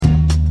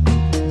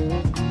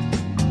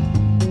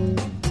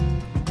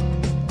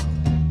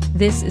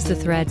This is the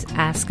Threads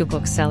Ask a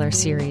Bookseller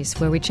series,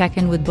 where we check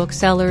in with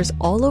booksellers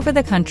all over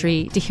the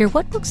country to hear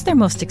what books they're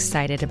most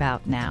excited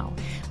about now.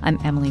 I'm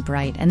Emily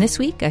Bright, and this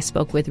week I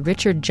spoke with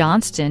Richard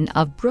Johnston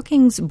of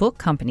Brookings Book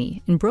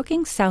Company in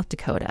Brookings, South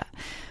Dakota.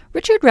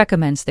 Richard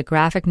recommends the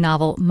graphic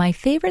novel My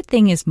Favorite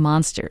Thing is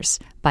Monsters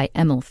by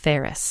Emil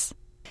Ferris.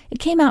 It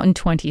came out in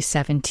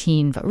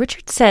 2017, but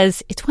Richard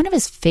says it's one of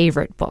his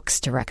favorite books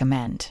to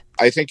recommend.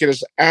 I think it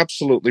is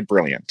absolutely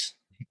brilliant.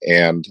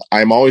 And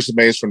I'm always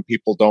amazed when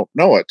people don't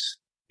know it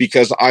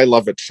because I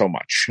love it so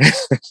much.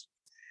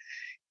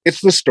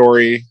 It's the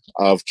story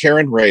of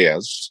Karen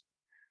Reyes,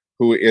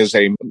 who is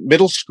a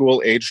middle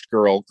school aged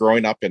girl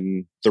growing up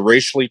in the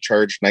racially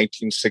charged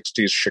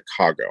 1960s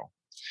Chicago.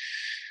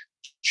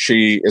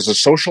 She is a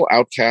social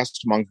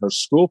outcast among her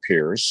school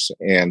peers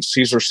and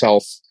sees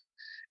herself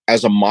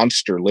as a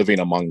monster living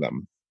among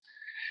them.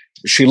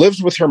 She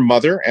lives with her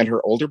mother and her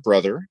older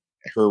brother.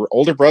 Her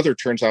older brother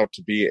turns out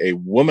to be a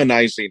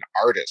womanizing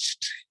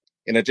artist.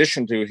 In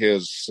addition to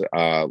his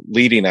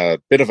leading a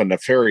bit of a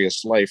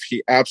nefarious life,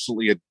 he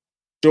absolutely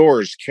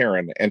adores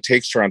Karen and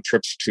takes her on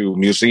trips to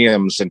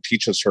museums and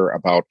teaches her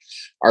about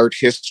art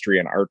history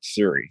and art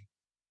theory.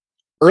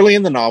 Early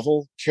in the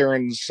novel,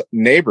 Karen's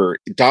neighbor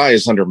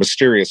dies under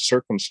mysterious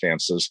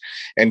circumstances,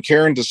 and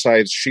Karen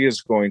decides she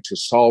is going to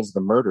solve the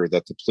murder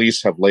that the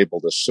police have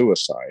labeled as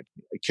suicide.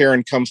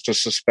 Karen comes to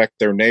suspect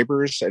their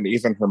neighbors and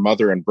even her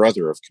mother and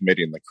brother of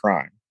committing the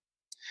crime.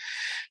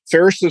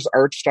 Ferris's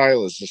art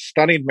style is a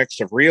stunning mix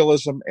of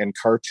realism and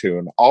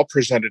cartoon, all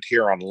presented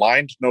here on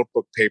lined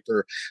notebook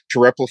paper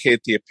to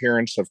replicate the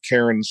appearance of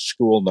Karen's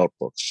school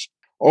notebooks.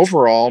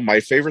 Overall,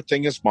 My Favorite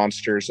Thing is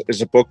Monsters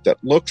is a book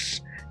that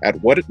looks at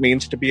what it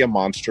means to be a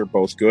monster,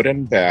 both good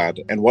and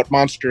bad, and what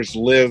monsters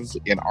live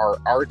in our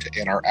art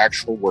and our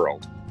actual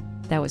world.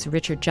 That was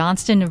Richard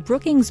Johnston of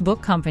Brookings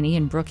Book Company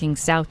in Brookings,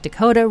 South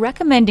Dakota,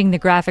 recommending the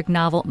graphic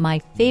novel My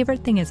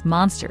Favorite Thing is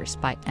Monsters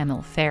by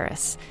Emil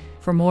Ferris.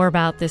 For more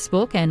about this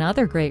book and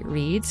other great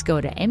reads, go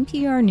to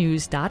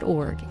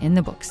nprnews.org in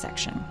the book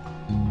section.